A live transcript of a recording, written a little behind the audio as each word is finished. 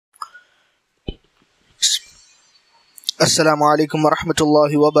السلام عليكم ورحمة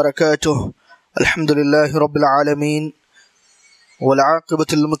الله وبركاته. الحمد لله رب العالمين والعاقبة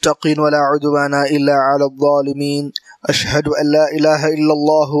للمتقين ولا عدوان إلا على الظالمين. أشهد أن لا إله إلا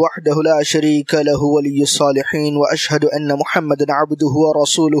الله وحده لا شريك له ولي الصالحين، وأشهد أن محمدا عبده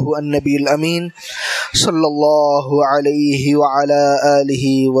ورسوله النبي الأمين صلى الله عليه وعلى آله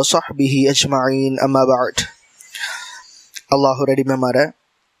وصحبه أجمعين. أما بعد. الله رضي ممارا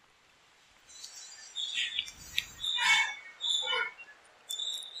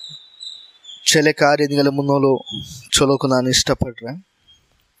ചില കാര്യങ്ങൾ മുന്നോട്ട് ചൊല്ലോക്ക് ഞാൻ ഇഷ്ടപ്പെടുறேன்.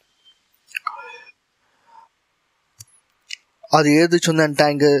 അത് ഏത്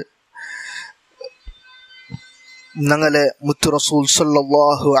ചൊന്നിട്ടാങ്കിൽ ഞങ്ങളെ മുത്തു റസൂൽ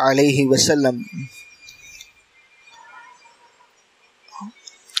സല്ലല്ലാഹു അലൈഹി വസല്ലം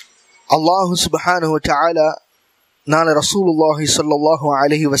അല്ലാഹു സുബ്ഹാനഹു വ തആല നാളെ റസൂലുള്ളാഹി സല്ലല്ലാഹു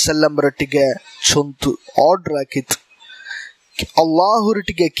ಅಲೈಹಿ ವಸಲ್ಲಂ ರೊಟ್ಟಿಗೆ ಚೊಂತು ಆರ್ಡರ್ ಹಾಕಿತ್ತು, ಅಲ್ಲಾಹು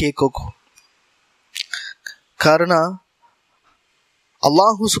ರೊಟ್ಟಿಗೆ ಕೇಕ್ ಹೋಗು. ಕಾರಣ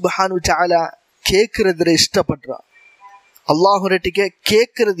ಅಲ್ಲಾಹು ಸುಬ್ಹಾನಹು ವ ತಆಲ ಕೇಕ್ಕಿದ್ರೆ ಇಷ್ಟಪಟ್ರ. അള്ളാഹു റെട്ടിക്ക്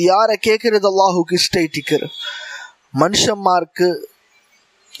കേക്കരുത്, യാരെ കേക്കരുത് അള്ളാഹുക്ക് ഇഷ്ടമായിട്ടിക്കറ്. മനുഷ്യന്മാർക്ക്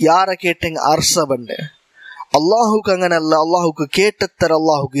യാരെ കേട്ടെങ്കിൽ അർസബണ്ട്. അള്ളാഹുക്ക് അങ്ങനല്ല. അള്ളാഹുക്ക് കേട്ടത്തര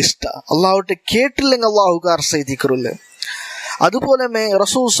അള്ളാഹുക്ക് ഇഷ്ട. അള്ളാഹുട്ടെ കേട്ടില്ലെങ്കിൽ അള്ളാഹുക്ക് അർസയിത്തിക്കറില്ല. അതുപോലെ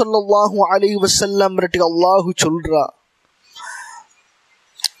റസൂൽ സല്ലല്ലാഹു അലൈഹി വസല്ലം റെട്ടിക്ക് അള്ളാഹു ചൊല്ലുற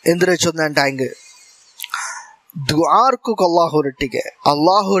എന്തിനാ ചൊന്നാണ്ടാങ്ക ದುಆರ್ಕು ಅಲ್ಲಾಹುರೊಟ್ಟಿಗೆ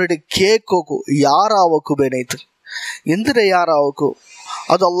ಅಲ್ಲಾಹುರೊಟ್ಟಿಗೆ ಕೇಕೋಕು ಯಾರಾವಕು ಬೇನೈತು ಎಂದ್ರೆ ಯಾರಾವಕು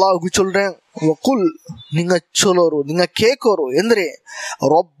ಅದು ಅಲ್ಲಾಹು ಚೊಲ್ರೆ ವಕುಲ್ ನಿಂಗ ಚೊಲೋರು ನಿಂಗ ಕೇಕೋರು ಎಂದ್ರೆ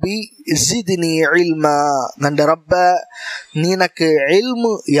ರಬ್ಬಿ ಜಿದ್ನಿ ಇಲ್ಮ, ನಂಡೆ ರಬ್ಬ ನಿನಕ್ಕೆ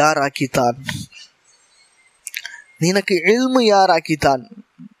ಇಲ್ಮು ಯಾರಾಕಿತಾನ್, ನಿನಕ್ಕೆ ಇಲ್ಮು ಯಾರಾಕಿತಾನ್.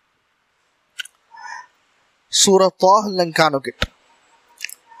 ಸೂರ ತಾಹ್ ಲಂಗ್ ಕಾಣೋಕಿಟ್ಟು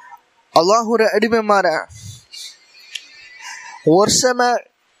അള്ളാഹുരെ അടിമമാരെ ವರ್ಷಮ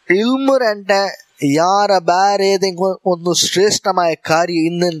ഇൽമു രണ്ട് യാര ಬೇರೆ ಒಂದು ಶ್ರೇಷ್ಠമായ ಕಾರ್ಯ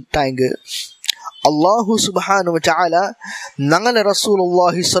ಇನ್ನಂಟಾಂಗ್ ಅಲ್ಲಾಹು ಸುಬ್ಹಾನಹು ವ ತಆಲ ഞങ്ങളെ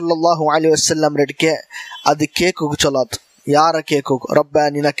റസൂലുള്ളാഹി സ്വല്ലല്ലാഹു അലൈഹി വസല്ലം റെഡിക്ക് അത് കേക്ക് ചൊല്ലാತ್. ಯಾರ ಕೇಕು ರಬ್ಬ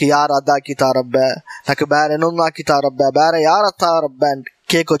ನಿನಕ್ಕೆ ಯಾರ ಅದಾಕಿತಾ ರಬ್ಬ ನಕ್ಕೆ ಬೇರೆ ನೊಂದಾಕಿತಾ ರಬ್ಬ ಬೇರೆ ಯಾರತ್ತ ರಬ್ಬ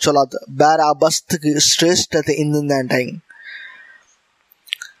ಕೇಕು ಚೊಲಾತ್. ಬೇರೆ ಆ ಬಸ್ತಿಗೆ ಶ್ರೇಷ್ಠತೆ ಇನ್ನಂಟಾಂಗ್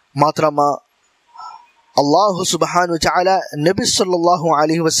മാത്രമാ അല്ലാഹു സുബ്ഹാനഹു വ തആല നബി സല്ലല്ലാഹു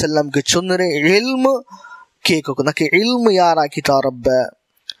അലൈഹി വസല്ലംക്ക് ചൊന്നരെ ഇൽമു കേൾക്കുക. നക്ക് ഇൽമു യാറാക്കിത്ത റബ്ബ.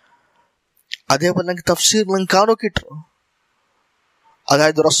 അതേപോലെ നമുക്ക് തഫ്സീറിലും കാണോക്കിട്ടു.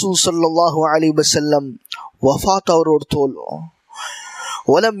 അതായത് റസൂൽ സല്ലല്ലാഹു അലൈഹി വസല്ലം വഫാത്ത് അവരോട് തോലു.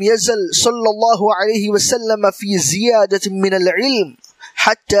 ولم يزل صلى الله عليه وسلم في زيادة من العلم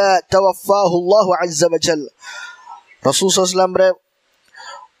حتى توفاه الله عز وجل. റസൂൽ സല്ലല്ലാഹു അലൈഹി വസല്ലം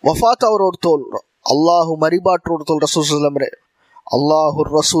ವಫಾತ್ ಅವರೋಡ್ ತೋಲ್ ಅಲ್ಲಾಹು ಮರಿಬಾಟ್ರೋಡ್ ತೋಲ್ ರಸೂಲ್ ಸಲ್ಲಂರೆ ಅಲ್ಲಾಹು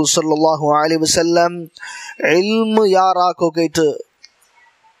ರಸೂಲ್ ಸಲ್ಲಲ್ಲಾಹು ಅಲೈಹಿ ವಸಲ್ಲಂ ಇಲ್ಮು ಯಾರಾಕೋಗೈತು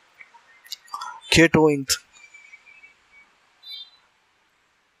ಕೇಟೋಯಿಂತ್.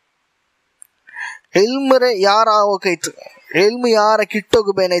 ಇಲ್ಮರೆ ಯಾರಾಗೋಕೈತು, ಇಲ್ಮು ಯಾರ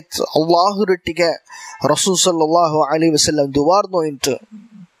ಕಿಟ್ಟೋಗಬೇನೈತು ಅಲ್ಲಾಹು ರೊಟ್ಟಿಗೆ ರಸೂಲ್ ಸಲ್ಲಲ್ಲಾಹು ಅಲೈಹಿ ವಸಲ್ಲಂ ದುವಾರ್ನೋಯಿಂತು.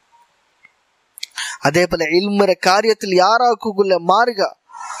 അതേപോലെ ഇൽമരെ കാര്യത്തിൽ യാറാക്കുള്ള മാർഗ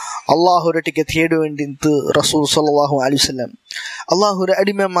അള്ളാഹുരട്ടിക്ക് തേടി വേണ്ടിട്ട് റസൂൽ സല്ലല്ലാഹു അലൈഹി വസല്ലം അള്ളാഹുര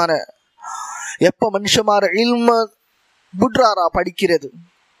അടിമമാരെ എപ്പ മനുഷ്യന്മാരെ ഇൽമ ബുഡ്രാറാ പഠിക്കുന്നത്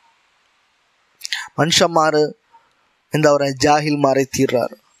മനുഷ്യന്മാര് എന്താ പറയാ ജാഹിൽമാരെ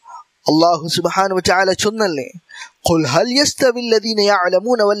തീർറാറ്. അള്ളാഹു സുബ്ഹാനഹു വ തആല ചൊന്നല്ലേ ഖുൽ ഹൽ യസ്തവി അല്ലദീന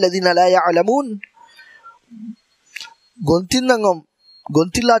യഅലമൂന വല്ലദീന ലാ യഅലമൂൻ. ഗൊന്തിന്നങ്ങം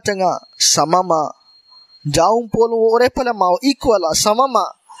ഗൊന്തില്ലാറ്റങ്ങ സമമ ജാവും പോലും ഒരേ ഫലമാ, ഈക്വല സമമ.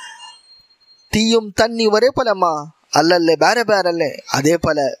 തീയും തന്നി ഒരേ ഫലമാ അല്ലല്ലേ, ಬೇರೆ ಬೇರಲ್ಲೇ. അതേ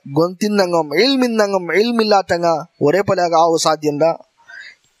പോലെ ഗൊന്തിന്നങ്ങം ഇൽമിന്നങ്ങം ഇൽമില്ലാറ്റങ്ങ ഒരേ പോലെ ആവു സാധ്യണ്ട.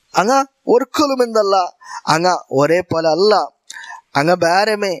 അങ്ങ ഒരിക്കലും എന്തല്ല അങ്ങ ഒരേ പോലെ അല്ല. അങ്ങ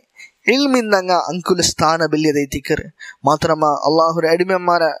ಬೇರೆമേ ഇൽമിന്നങ്ങ ಅಂಕುಲ ಸ್ಥಾನ ಬೆಲ್ಲಿಯದೈತಿಕರ್. മാത്രമാ അള്ളാഹുര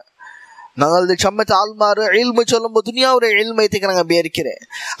അടിമമാരെ ഞങ്ങളുടെ ചമ്മത്തെ ആൾമാര് ഇൽമു ചൊല്ലുമ്പോ ദുനിയാവുടെ ഇൽമ എത്തിക്കണങ്ങ ബേരിക്കരെ.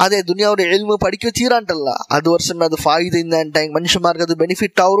 അതെ ദുനിയാവുടെ ഇൽമു പഠിക്കുക തീരാണ്ടല്ല. അത് വർഷം അത് ഫായിദ ഇന്നുണ്ടായെങ്കിൽ മനുഷ്യന്മാർക്ക് അത്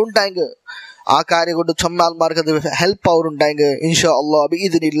ബെനിഫിറ്റ് അവരുണ്ടായെങ്കിൽ ആ കാര്യം കൊണ്ട് ചമ്മ ആൾമാർക്ക് അത് ഹെൽപ്പ് അവരുണ്ടായെങ്കിൽ ഇൻഷാ അള്ളാഹ്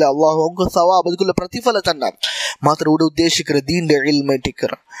ഇതിനില്ല അള്ളാഹു സവാബ് അതുക്കുള്ള പ്രതിഫല തന്നെ. മാത്രം ഇവിടെ ഉദ്ദേശിക്കറ ദീന്റെ ഇൽമ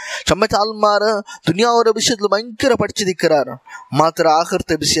എത്തിക്കറ. ചമ്മത്തെ ആൾമാര് ദുനിയാവുടെ വിഷയത്തിൽ ഭയങ്കര പഠിച്ചിരിക്കാറ്. മാത്രം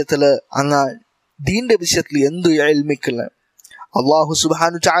ആഖിറത്തെ വിഷയത്തില് അങ്ങ ദീന്റെ വിഷയത്തിൽ എന്തു ഇൽമിക്കില്ല. അള്ളാഹു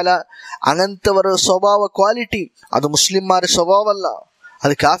സുബ്ഹാനഹു വ തആല അങ്ങനത്തെ സ്വഭാവ ക്വാളിറ്റി അത് മുസ്ലിംമാരുടെ സ്വഭാവമല്ല.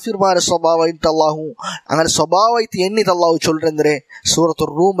 അത് കാഫിർമാരുടെ സ്വഭാവമായിട്ട് അള്ളാഹു അങ്ങനെ സ്വഭാവമായിട്ട് എന്നിട്ട് അള്ളാഹു ചൊല്ലുന്നേ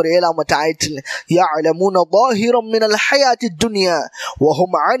സൂറത്തുർ റൂം 7-ാമത്തെ ആയത്തിൽ യഅലമൂന ളാഹിറൻ മിനൽ ഹയാത്തി ദുനിയ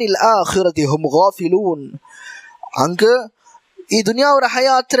വഹും അനിൽ ആഖിറതി ഹും ഗാഫിലൂൻ. ಅಂಕ ಈ ದುನಿಯಾವರ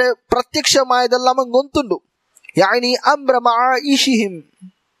ಹಯಾತ್ರೆ ಪ್ರತ್ಯಕ್ಷಮಾಯದೆಲ್ಲ ಗೊತ್ತುಂಡು. ಯಾನಿ ಅಮ್ರ ಮಆಯಿಶಿಹಿಂ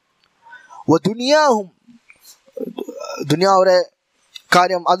ವ ದುನಿಯಾಹುಂ, ದುನಿಯಾವರ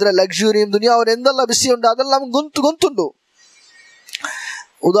ಕಾರ್ಯಂ ಅದರ ಲಕ್ಸುರಿಯಂ ದುನಿಯಾವರ ಎಂದೆಲ್ಲ ಬಿಸಿ ಉಂಟು ಅದೆಲ್ಲ ನಮ್ಗೆ ಗೊತ್ತುಂಡು.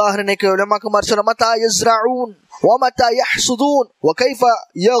 ಉದಾಹರಣೆಗೆ ಉಲಮಾಕಮಾರ್ ಸರ ಮತಾ ಯಜ್ರಊನ್ വമതാ യഹ്സുദൂൻ വകൈഫ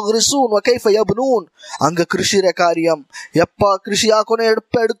യഗ്രിസൂൻ വകൈഫ യബ്നൂൻ. അങ്ങ് കൃഷിയുടെ കാര്യം എപ്പ കൃഷി ആക്കണോ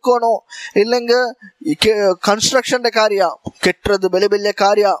എടുക്കണോ ഇല്ലെങ്കിൽ കൺസ്ട്രക്ഷന്റെ കാര്യ കെട്ടത് വലിയ വലിയ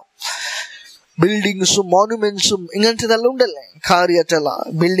കാര്യ ബിൽഡിങ്സും മോണുമെന്റ്സും ഇങ്ങനത്തെതെല്ലാം ഉണ്ടല്ലേ കാര്യത്തെಲ್ಲ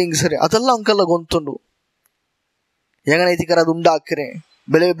ಬಿಲ್ಡಿಂಗ್ಸ್ ಅದೆಲ್ಲ ಅಂಕೆಲ್ಲ ಗೊತ್ತುಂಡು. എങ്ങനെ അത് ഉണ്ടാക്കരേ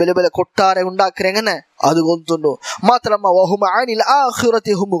ಬೆಲೆ ಬೆಲೆ ಕೊಟ್ಟಾರೆ ഉണ്ടാക്കರೆ എങ്ങനെ അത് ಗೊತ್ತುಂಡು. മാത്രമല്ല വഹും അനിൽ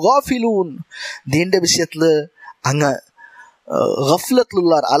ആഖിറതി ഹും ഗാഫിലൂൻ. ദീന്റെ വിഷയത്തില് അങ്ങ്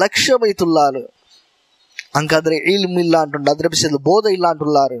ഗഫ്ലത്തിലുള്ളാർ അലക്ഷ്യമായിട്ടുള്ളാർ അങ്ങ് അതിന് ഇൽമ ഇല്ലാണ്ടുണ്ട് അതിന്റെ വിഷയത്തിൽ ബോധം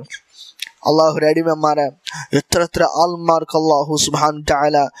ഇല്ലാണ്ടുള്ളാർ. അള്ളാഹുര അടിമന്മാരെ എത്ര ആൾമാർക്ക് അള്ളാഹു സുബ്ഹാനഹു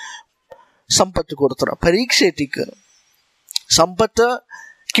തആല സമ്പത്ത് കൊടുത്തറ പരീക്ഷ എത്തിക്കർ സമ്പത്ത്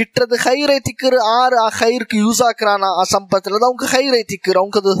കിട്ടത് ഹൈറേറ്റിക്കർ ആര് ആ ഹൈർക്ക് യൂസ് ആക്കാനാണ് ആ സമ്പത്തിൽ അത് അവർക്ക് ഹൈറേറ്റിക്കർ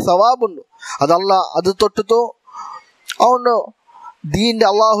അവnkത് സവാബുണ്ട്. അതല്ല അത് തൊട്ടിട്ടോ അവನು ദീന്റെ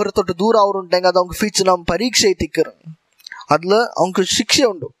അള്ളാഹുരെ തൊട്ട് ദൂರ അവരുണ്ടെങ്കിൽ അത് അവർക്ക് ഫീച്ച് നാം പരീക്ഷ എത്തിക്കർ അതിൽ അവർക്ക്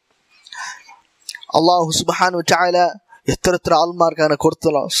ശിക്ഷയുണ്ട്. അള്ളാഹു സുബ്ഹാനഹു തആല എത്ര ആൾമാർക്ക് അങ്ങനെ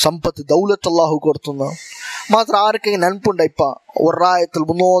കൊടുത്തല്ലോ സമ്പത്ത് ദൗലത്ത് അള്ളാഹു കൊടുത്തുന്ന മാത്രം ആർക്കെങ്കിലും ನೆನಪುಂಡ ഇപ്പ ഒരായത്തിൽ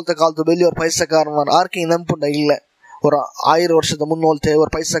മുന്നോളത്തെ കാലത്ത് വലിയൊരു പൈസക്കാരന്മാർ ആർക്കെങ്കിലും ನೆನಪುಂಡ ഇല്ല. ഒരു 1000 വർഷത്തെ മുന്നോളത്തെ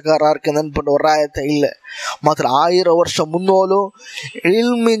ഒരു പൈസക്കാർ ആർക്ക് ನೆನಪುಂಡ ഒരായത്തെ ഇല്ല. മാത്രം 1000 വർഷം മുന്നോലും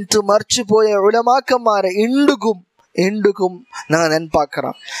ഇൽമിൻറ്റ് മറിച്ചുപോയ ഉലമാക്കന്മാരെ ಎಂಡುಕುಂ ನಂಗೆ ನೆನಪಾಕರ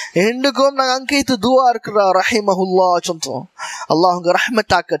ಎಂಡುಕುಂ ನಂಗೆ ಅಂಕೈತು ದುವಾ ಇರ್ಕರ ರಹಿಮಹುಲ್ಲಾ ಚೊಂತು ಅಲ್ಲಾಹುಗೆ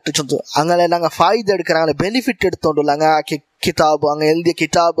ರಹಮತ್ ಆಕಟ್ಟು ಚೊಂತು അങ്ങനെ ನಂಗೆ ಫಾಯಿದೆ എടുക്കற അങ്ങനെ ബെനിഫിറ്റ് എടുത്തോണ്ട് ನಂಗೆ കിതാബ് അങ്ങനെ എഴുതിയ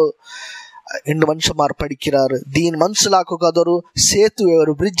കിതാബ് രണ്ട് മനുഷ്യന്മാർ പഠിക്കാറ് ദീൻ മനസ്സിലാക്കുക അതൊരു സേതുവെ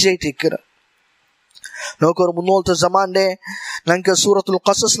ഒരു ബ്രിഡ്ജ് ആയിട്ട് ഇരിക്കറ നോക്കൊരു മുന്നോളത്തെ ജമാന്റെ ನಂಗೆ സൂറത്തുൽ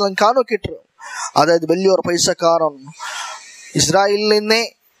ഖസസ് ನಂಗೆ കാണോ കിട്ടു. അതായത് വലിയൊരു പൈസക്കാരൻ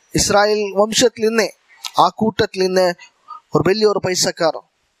ഇസ്രായേൽ വംശത്തിൽ നിന്നേ ആ കൂട്ടത്തിൽ നിന്ന് ഒരു വലിയൊരു പൈസക്കാരൻ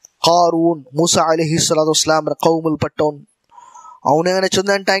ഖാറൂൻ മൂസ അലൈഹിസ്സലാത്തു വസ്സലാമിന്റെ ഖൗമിൽപ്പെട്ടവൻ. അവനെങ്ങനെ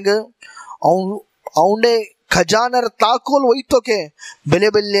ചെന്നിട്ടെങ്കിൽ അവന്റെ ഖജാനർ താക്കോൽ വൈത്തൊക്കെ വലിയ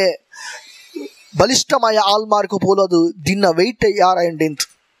വലിയ ബലിഷ്ഠമായ ആൾമാർക്ക് പോലും അത് ദിന വെയിറ്റ് ചെയ്യാറുണ്ട്.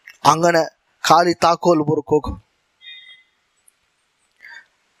 അങ്ങനെ ಖಾಲಿ ತಾಕೋಲ್ ಬುರ್ಕೋಗು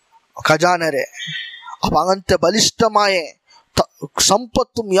ಖಜಾನರೆ ಅಪ್ಪ അങ്ങനത്തെ ബലിഷ്ഠമായ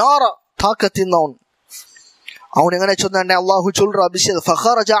സമ്പത്തും യാറ താക്കത്തിന്നവൻ അവൻ എങ്ങനെ ചൊന്നെ അള്ളാഹു ചൊല്ലുற വിഷയം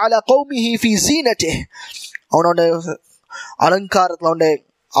ഫഖറജ അലാ ഖൗമിഹി ഫീ സീനതിഹി അവനോടെ അലങ്കാരത്തിൽ അവന്റെ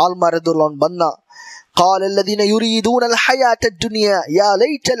ആൾമാരെതുള്ളവൻ വന്ന قال الذين يريدون الحياة الدنيا يا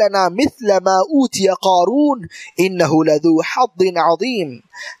ليت لنا مثل ما أوتي قارون إنه لذو حظ عظيم.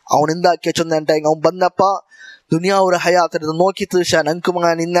 അവൻ എന്താക്കിയ ചൊന്നിട്ടെങ്കിൽ അവൻ വന്നപ്പ ദുനിയാവുടെ ഹയാത്തിനെ നോക്കിയിട്ട് ഞങ്ങൾക്കും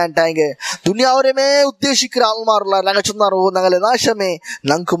അങ്ങനെ നിന്നിട്ടെങ്കിൽ ദുനിയാവരമേ ഉദ്ദേശിക്കുന്ന ആൾമാരുള്ള ഞങ്ങൾ ചൊന്നാറോ ഞങ്ങളെ നാശമേ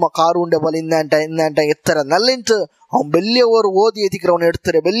ഞങ്ങൾക്കും കാറുണ്ട് പോലെ ഇന്നിട്ടെങ്കിൽ എത്ര നല്ലിട്ട് അവൻ വലിയ ഒരു ഓതി എത്തിக்கிறവൻ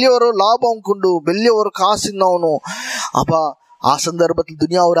എടുത്തരെ വലിയ ഒരു ലാഭം കൊണ്ടു വലിയ ഒരു കാസിന്നവനു. അപ്പൊ ആ സന്ദർഭത്തിൽ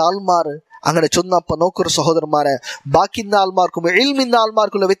ദുനിയാവുടെ ആൾമാർ അങ്ങനെ ചൊന്നപ്പ നോക്കൊരു സഹോദരന്മാരെ ബാക്കിന്ന ആൾമാർക്കും ഇൽമിന്ന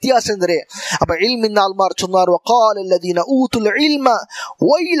ആൾമാർക്കുള്ള വ്യത്യാസം എന്തരെ. അപ്പൊ ഇൽമിന്ന ആൾമാർ ചൊന്നാർ വഖാല الذين اوتوا العلم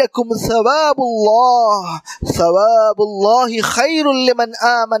ويلكم ثواب الله خير لمن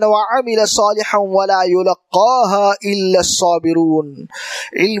آمن وعمل صالحا ولا يلقاها إلا الصابرون.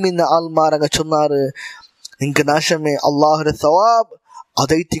 ഇൽമിന്ന ആൾമാർ അങ്ങ് ചൊന്നാർ നിങ്ങൾക്ക് നാശമേ അല്ലാഹുവിന്റെ സവാബ്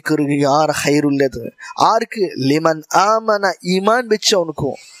അതൈത്തിക്കറുക യാർ ഹൈറുള്ളത് ആർക്ക് ലിമൻ ആമന ഈമാൻ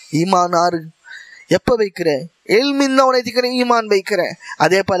വെച്ചവനുക്കും. ஈமான் ஆறு எப்ப வைக்கிறேன் இல்மின்னவனை திக்கிறேன் ஈமான் வைக்கிறேன்.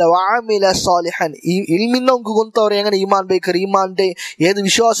 அதே போல வாமில சாலிஹன் இல்மின்னவங்க ಗೊಂತವ್ರು ಹೆಂಗನೆ ಈಮಾನ್ ಬೇಕರೆ ಈಮಾನ್ಡೆ ಏದು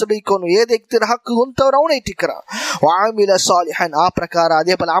ವಿಶ್ವಾಸ ಬೇಕೋನು ಏದು ಎಕ್ತಿರ ಹಕ್ಕು ಗೊಂತವ್ರು ಅವನೇ ಇಟ್ಟಿಕ್ಕರ ವಾಮಿಲ ಸಾಲಿಹನ್ ಆ ಪ್ರಕಾರ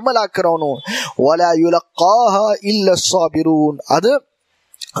അതേ പോലെ അമലാക്കറവನು വലാ യുലഖാഹ ഇല്ല സാബിറൂൻ അത്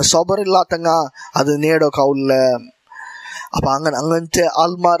സബർ ഇല്ലാത്തങ്ങ അത് നേടോക്കാവില്ല. അപ്പൊ അങ്ങനത്തെ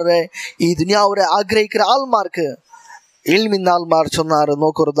ആൾമാരെ ഈ ദുനിയാവരെ ആഗ്രഹിക്കുന്ന ആൾമാർക്ക് ഇൽമിന്ന ആൾമാർ ചൊന്നാറ്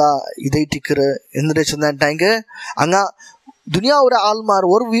നോക്കുറതാ ഇതൈറ്റിക്കറ് എന്നിട്ട് ചെന്നിട്ടെങ്കിൽ അങ്ങ ദുനിയാവരെ ആൾമാർ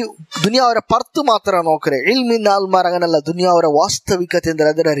ഒരു ദുനിയാവരെ പർത്ത് മാത്രം നോക്കറേ. ഇൽമിന്ന ആൾമാർ അങ്ങനല്ല ദുനിയാവരെ വാസ്തവികತೆ ಅಂದ್ರೆ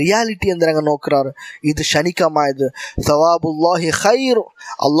ಅದರ ರಿಯಾಲಿಟಿ ಅಂದ್ರೆ ಹಂಗ ನೋಕ್ರಾರು. ಇದು ಕ್ಷಣಿಕಮಾയത് സവാബുല്ലാഹി ഖൈർ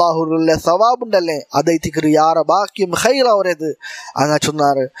അല്ലാഹുവിന്റെ സവാബ് ഉണ്ടല്ലേ അതൈറ്റിക്കറ് ಯಾರ ബാക്കിയും ഖൈർ അവരത് അങ്ങ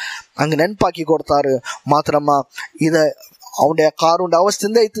ചൊന്നാറ് അങ്ങ് ನೆನಪಾക്കി ಕೊಡ್ತಾರು. മാത്രമ ഇത് അവന്റെ കാറുണ്ട് അവസ്ഥ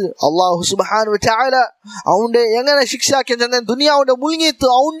എന്തായിട്ട് അള്ളാഹു സുബ്ഹാനഹു വ തആല അവന്റെ എങ്ങനെ ശിക്ഷാക്കിയ ദുനിയാവിന്റെ മുങ്ങിത്ത്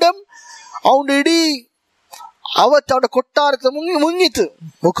അവന്റെ ഇടീ അവത്ത് അവന്റെ കൊട്ടാരത്തെ മുങ്ങിത്ത്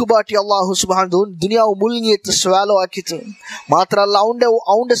മുക്കുപാട്ടി അള്ളാഹു സുബ്ഹാനഹു ദുനിയാവ് മുങ്ങിത്ത് സ്വാലോ ആക്കിത്ത് മാത്രല്ല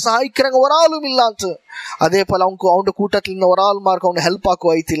അവന്റെ സഹായിക്കരങ്ങ ഒരാളും ഇല്ലാത്ത അതേപോലെ അവന്റെ കൂട്ടത്തിൽ നിന്ന് ഒരാൾമാർക്ക് അവന്റെ ഹെൽപ്പ്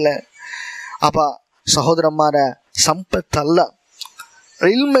ആക്കുവായിട്ടില്ല. അപ്പ സഹോദരന്മാരെ സമ്പത്തല്ല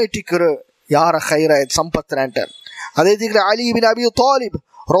ഇൽമൈറ്റിക്കറ് ಯಾರ ಖೈರಾಯ್ತು ಸಂಪತ್ತರಂಟ. ಅದೇ ರೀತಿ ಅಲಿ ಇಬ್ನ್ ಅಬಿ ತಾಲಿಬ್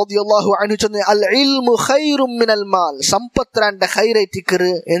റളിയല്ലാഹു അൻഹു ചൊന്ന അൽ ഇൽമു ഖൈറും മിനൽ മാൽ സമ്പത്തರಂಟ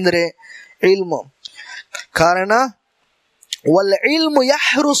ಖೈರೈತಿക്കറ് ಎಂದ್ರೆ ഇൽമു. ಕಾರಣ വൽ ഇൽമു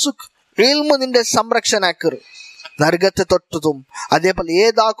യഹ്റുസുക് ഇൽമു നിന്റെ സംരക്ഷണ ആക്കറ് നരകത്തെ തൊട്ടതും അതേപോലെ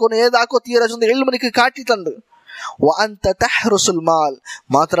ഏതാക്കോ തീരെ ചൊന്ന ഇൽമു നിനക്ക് കാട്ടിത്തണ്ട്. വ അൻത തഹ്റുസുൽ മാൽ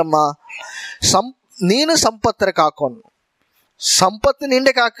മാത്രമ നീನು ಸಂಪತ್ತರ ಕಾಕೋನ್ ಸಂಪತ್ತು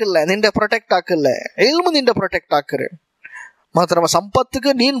ನಿಂಡೆ ಕಾಕಿಲ್ಲ ನಿಂಡೆ ಪ್ರೊಟೆಕ್ಟ್ ಹಾಕಿಲ್ಲ ಇಲ್ಮು ನಿಂಡೆ ಪ್ರೊಟೆಕ್ಟ್ ಹಾಕಿರಿ ಮಾತ್ರ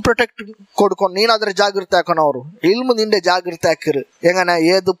ಸಂಪತ್ತಿಗೆ ನೀನ್ ಪ್ರೊಟೆಕ್ಟ್ ಕೊಡ್ಕೊಂಡು ನೀನ್ ಅದ್ರ ಜಾಗೃತಿ ಹಾಕೋಣ ಅವರು ಇಲ್ಮು ನಿಂಡೆ ಜಾಗೃತಿ ಹಾಕಿರಿ ಹೆಂಗನ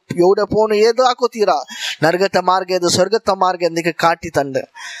ಏದು ಎವಡೆ ಪೋನು ಏದು ಹಾಕೋತೀರಾ ನರಗತ ಮಾರ್ಗ ಏದು ಸ್ವರ್ಗತ ಮಾರ್ಗ ಎಂದಿಗೆ ಕಾಟಿ ತಂದೆ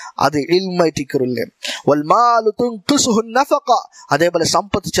ಅದು ಇಲ್ಮೈಟಿಕ್ಕಿರುಲ್ಲೇ ವಲ್ ಮಾಲು ತುಂಕುಸುಹು ನಫಕ അതേപോലെ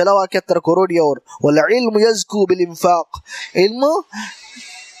സമ്പത്ത് ചെലവാക്കി എത്ര കൊറോടിയവർ വൽ ഇൽമു യസ്കു ബിൽ ഇൻഫാഖ് ഇൽമു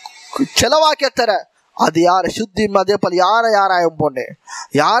ചെലവാക്കി എത്ര അത് യാരെ ശുദ്ധി അതേപോലെ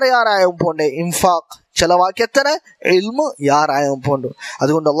യാരായും പോണ്ടേ ഇൻഫാഖ് ചെലവാക്കിയത്ര ഇൽമു യാരായും പോണ്ടു.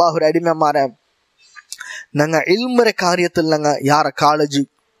 അതുകൊണ്ട് അള്ളാഹുര അടിമമാരെ ഞങ്ങ ഇൽമരെ കാര്യത്തിൽ ഞങ്ങ യാര കാളജി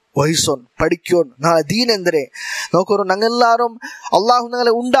വഹിസോൻ പഠിക്കോൻ നാളെ ദീനെന്തരെ നോക്കൂ ഞങ്ങളെല്ലാരും അള്ളാഹു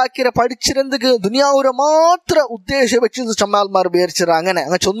ഞങ്ങളെ ഉണ്ടാക്കിയ പഠിച്ചിരുന്നക്ക് ദുനിയാവുര മാത്ര ഉദ്ദേശം വെച്ച് ചമ്മാൽമാർ വിചാരിച്ചിറ അങ്ങനെ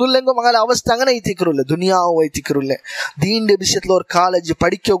ചൊന്നില്ലെങ്കിൽ അങ്ങനെ അവസ്ഥ അങ്ങനെ എത്തിക്കറില്ല ദുനിയാവ് എത്തിക്കറില്ല ദീന്റെ വിഷയത്തിൽ ഒരു കാളജി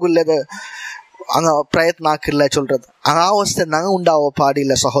പഠിക്കോകുള്ളത് അങ്ങ് പ്രയത്ന ആക്കില്ല ചൊല്ലത് ആ അവസ്ഥ ഞങ്ങ ഉണ്ടാവോ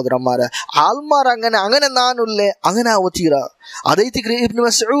പാടില്ല സഹോദരന്മാരെ ആൽമാർ അങ്ങനെ നാനുള്ളേ അങ്ങനെ ആവത്തീര അതൈತಿ ഇബ്നു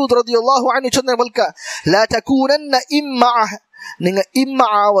മസ്ഊദ് റളിയല്ലാഹു അൻഹു ചൊന്ന ബൽക ലാ തകൂനന്ന ഇമ്മഅ നിങ്ങ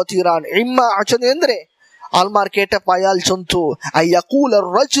ഇമ്മഅ ആവത്തീരാൻ ഇമ്മഅ ചൊന്ന എന്ದ್ರೆ ആൽമാർ കേട്ട പയാൽ ചൊന്തു അയഖൂല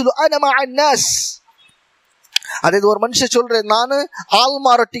الرجل انا مع الناس അതായത് ഒരു മനുഷ്യ ചൊല്ലുറേ നാന്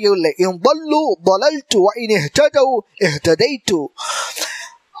ആൽമാരൊട്ടിಗೆ ഉള്ളേ ഇൻ ضلوا ضللت وان اهتدوا اهتديت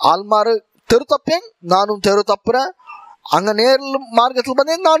ആൽമാർ തെരു തപ്പേൻ നാനും തെരു തപ്പുറ അങ്ങ് നേരിൽ മാർഗത്തിൽ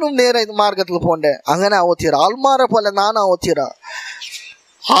ಬಂದೆ നാനും നേരെ മാർഗത്തിൽ പോണ്ടേ അങ്ങനെ ആവത്തീര ആൽമാരെ പോലെ നാൻ ആവത്തീര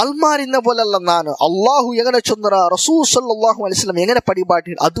ആൽമാരിന്ന പോലല്ല ನಾನು അള്ളാഹു എങ്ങനെ ചൊന്നറ റസൂൽ സല്ലല്ലാഹു അലൈഹി വസല്ലം എങ്ങനെ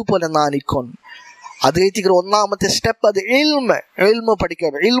പടിപാട്ടി അതുപോലെ നാനിക്കോൻ ಅದೇ ರೀತಿ ഒന്നാമത്തെ സ്റ്റെപ്പ് അത് ഇൽമു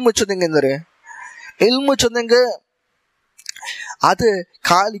പഠിക്കാൻ ഇൽമു ചൊന്നെങ്കെന്തര് ഇൽമു ചൊന്നെങ്ക് അത്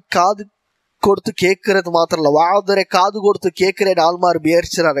കാത് കൊടുത്ത് കേൾക്കുന്നത് മാത്രമല്ല വാതുരെ കാത് കൊടുത്ത് കേൾക്കുന്നത് ആൾമാർ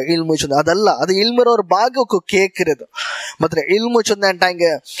വിചാരിച്ചാണ് ഇൽമു ചൊന്ന അതല്ല അത് ഇൽമിನ ഒരു ഭാഗമൊക്കെ കേൾക്കുന്നത് ಮತ್ತೆ ഇൽമു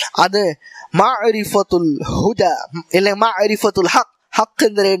ചൊന്നേണ്ടെങ്കിൽ അത് മഅരിഫത്തുൽ ഹുദ ಇಲ್ಲ മഅരിഫത്തുൽ ഹഖ്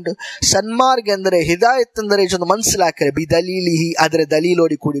ಎಂದರೆ ಸನ್ಮಾರ್ಗ ಎಂದರೆ ಹಿದಾಯತ್ ಎಂದರೆ ಚೊಂದು ಮನಸ್ಸಿಲಾಕರೆ ಬಿ ದಲೀಲಿಹಿ ಅದರ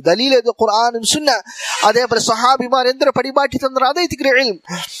ದಲೀಲೋಡಿ ಕೂಡಿ ದಲೀಲ್ ಇದು ಕುರ್ಆನ್ ಸುನ್ನ അതേപോലെ സഹാബിമാർ എന്തൊരു പടിപാട്ടി തന്നറ അതേ തിക്രെ ഇൽം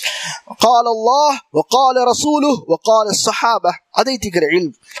قال الله وقال رسوله وقال الصحابه അതേ തിക്രെ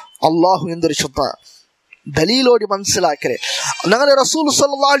ഇൽം അല്ലാഹു എന്തൊരു ചൊന്ന ദലീലോടി മനസ്സിലാക്കരെ ഞങ്ങളുടെ റസൂൽ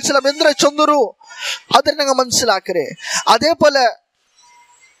സല്ലല്ലാഹു അലൈഹി വസല്ലം എന്തൊരു ചൊന്നರು ಅದರ ഞങ്ങൾ മനസ്സിലാക്കരെ അതേപോലെ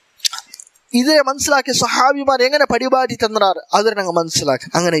ഇതേ മനസ്സിലാക്കിയ സഹാബിമാർ എങ്ങനെ പടിപാടി തന്നാർ അതിനെ ഞങ്ങൾ മനസ്സിലാക്കി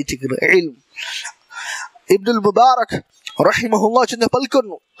അങ്ങനെ ഇൽം ഇബ്നുൽ മുബാറക് റഹിമഹുല്ലാഹ് ചൊന്ന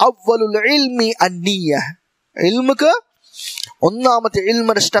പൽക്കുന്നു അവ്വലുൽ ഇൽമി അന്നിയ ഇൽമുക്ക് ഒന്നാമത്തെ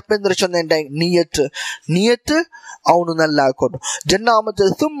ഇൽമിന്റെ സ്റ്റെപ്പ് എന്ന് ചൊന്നേണ്ട നിയത്ത് അവನು നല്ല ആക്കുന്നു രണ്ടാമത്തെ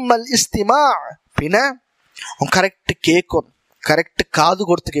സുമ്മൽ ഇസ്തിമാ പിന്നെ കറക്റ്റ് കേൾക്കണം കറക്റ്റ് കാത്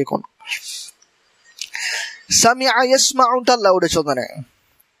കൊടുത്ത് കേൾക്കണം സമിഅ യസ്മഉ ഉണ്ടല്ല അവിടെ ചൊന്നനെ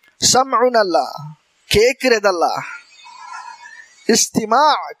സമഉനല്ല കേൾക്കുന്നതല്ല ഇസ്തിമാ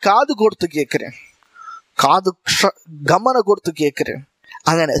കാത് കൊടുത്ത് കേൾക്കരെ കാത് ഗമന കൊടുത്ത് കേൾക്കരെ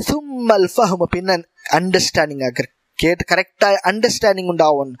അങ്ങനെ സുമ്മൽ ഫഹ്മ പിന്നെ അണ്ടർസ്റ്റാൻഡിങ് ആക്കരെ കേട്ട് കറക്റ്റായ അണ്ടർസ്റ്റാൻഡിങ്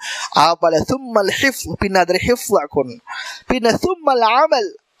ഉണ്ടാവും ആ പോലെ സുമ്മൽ ഹിഫ് പിന്നെ അതിൽ ഹിഫ് ആക്കണം പിന്നെ സുമ്മൽ അമൽ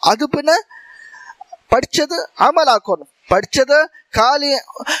അത് പിന്നെ പഠിച്ചത് അമലാക്കണം പഠിച്ചത് കാലി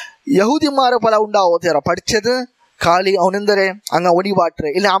യഹൂദിമാരെ പോലെ ഉണ്ടാവോ പഠിച്ചത് ಖಾಲಿ ಅವನೆಂದರೆ ಹಂಗ ಒಡಿಬಾಟ್ರೆ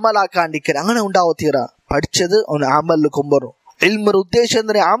ಇಲ್ಲ ಅಮಲ್ ಹಾಕೊಂಡಿಕ್ಕರೆ അങ്ങനെ ഉണ്ടാവತ್ತೀರ പഠിച്ചത് ಅವನು ಅಮಲ್ ಕೊಂಬರು ಇಲ್ಮರ ಉದ್ದೇಶ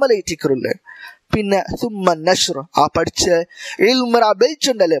ಅಂದ್ರೆ ಅಮಲ್ ಐತಿಕ್ಕರುಲ್ಲೆ പിന്നെ സുമ്മ നഷ്ർ, ആ പഠിച്ച ഇൽമ ആ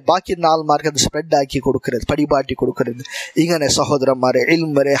വെളിച്ചുണ്ടല്ലേ ബാക്കി ആൾമാർക്ക് അത് സ്പ്രെഡ് ആക്കി കൊടുക്കരുത്, പടിപാട്ടി കൊടുക്കരുത്. ഇങ്ങനെ സഹോദരന്മാരെ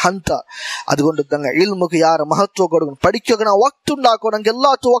ഇൽമരെ ഹന്ത. അതുകൊണ്ട് തന്നെ ഇൽമുക്ക് ಯಾರ ಮಹತ್ವ ಕೊಡಬೇಕು. പഠിക്കുക ನಾವು ವಕ್ತುಂಡಾಕೋ, ನಂಗೆ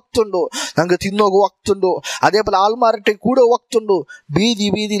ಎಲ್ಲಾತು ವಕ್ತುಂಡು, ನಂಗೆ ತಿನ್ನೋಗು ವಕ್ತುಂಡು, അതേപോലെ ആൾമാരൊട്ടിಗೆ കൂടെ വക്തുണ്ട്.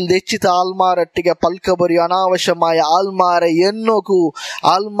 ബീതിയിൽ തെച്ചിത്ത ആൾമാരൊട്ടിಗೆ പൽക്ക ಬರಿ ಅನಾವಶ್ಯമായ ಆಲ್ಮಾರ ಎನ್ನೋಕು,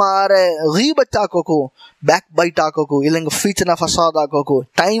 ಆಲ್ಮಾರ ಗೀಬತ್ ಹಾಕೋಕು, back byte ಹಾಕೋಕು, ಇಲ್ಲಂಗೆ ಫೀಚನ ಫಸಾದ್ ಹಾಕೋಕು,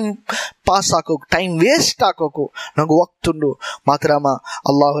 time pass ആക്കോക്കും, time waste ആക്കോക്കും. നമുക്ക് വക്തുണ്ട്. മാത്രമ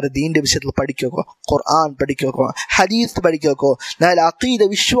അള്ളാഹുവിന്റെ ദീന്റെ വിഷയത്തിൽ പഠിക്കോക്കോ, ഖുർആൻ പഠിക്കോക്കോ, ഹദീസ് പഠിക്കോക്കോ, നാളെ അഖീദ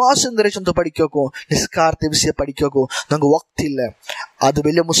വിശ്വാസം നിറച്ചൊന്ന് പഠിക്കോക്കോ, നിസ്കാരത്തെ വിഷയം പഠിക്കോക്കോ. നമുക്ക് വക്തില്ല. അത്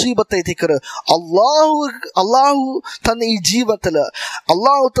വലിയ മുസീബത്തായി തിക്കറ്. അള്ളാഹു തന്ന ഈ ജീവിതത്തില്,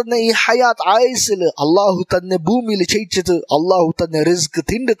 അള്ളാഹു തന്ന ഈ ഹയാത്ത് ആയുസില്, അള്ളാഹു തന്നെ ഭൂമിയിൽ ചെയ്യിച്ചത്, അള്ളാഹു തന്നെ റിസ്ക്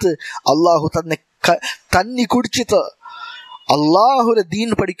തിന്നിട്ട്, അള്ളാഹു തന്നെ തന്നി കുടിച്ചിട്ട് அல்லாஹுடைய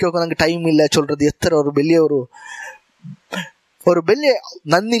தீன் படிக்க நமக்கு டைம் இல்லை சொல்றது எத்தனை ஒரு பெரிய ஒரு பெரிய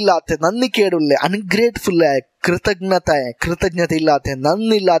நன்னில்லாத நன்னிக்கேடுள்ள அன்கிரேட்ஃபுல்ல കൃതജ്ഞത ഇല്ലാത്ത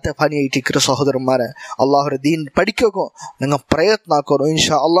നന്ദില്ലാത്ത പണിയായിട്ടിരിക്കുന്ന സഹോദരന്മാരെ അള്ളാഹുടെ ദീൻ പഠിക്കോക്കോ, ഞങ്ങൾ പ്രയത്ന ആക്കോ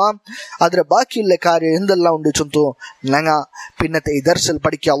ഇൻഷാ അള്ളാഹ്. അതിന്റെ ബാക്കിയുള്ള കാര്യം എന്തെല്ലാം ഉണ്ട് ചൊന്തു ഞങ്ങൾ പിന്നത്തെ ഈ ദർസിൽ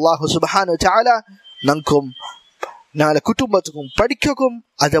പഠിക്കുക. അള്ളാഹു സുബ്ഹാനഹു വ തആല ഞങ്ങൾക്കും നാളെ കുടുംബത്തിനും പഠിക്കും,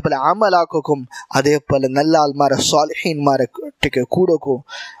 അതേപോലെ അമലാക്കും, അതേപോലെ നല്ല ആൾമാരെ സ്വാലിഹീന്മാരെ ഒട്ടിക്ക് കൂടോക്കും,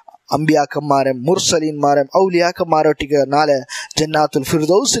 അമ്പിയാക്കന്മാരെ മുർസലീന്മാരെ ഔലിയാക്കന്മാരൊട്ടിക്ക് നാളെ ജന്നാത്തുൽ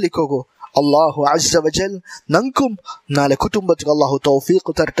ഫിർദൗസിലേക്കോക്കോ. അള്ളാഹു അസ്സ വജൽ ഞങ്ങൾക്കും നാളെ കുടുംബത്തിക്ക് അള്ളാഹു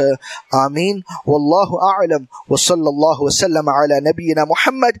തൗഫീഖ് തരട്ടെ. ആമീൻ. വല്ലാഹു അഅലം. വസല്ലല്ലാഹു വസല്ലമ അലാ നബിയിന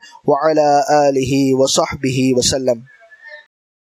മുഹമ്മദ് വഅലാ ആലിഹി വസഹ്ബിഹി വസല്ലം.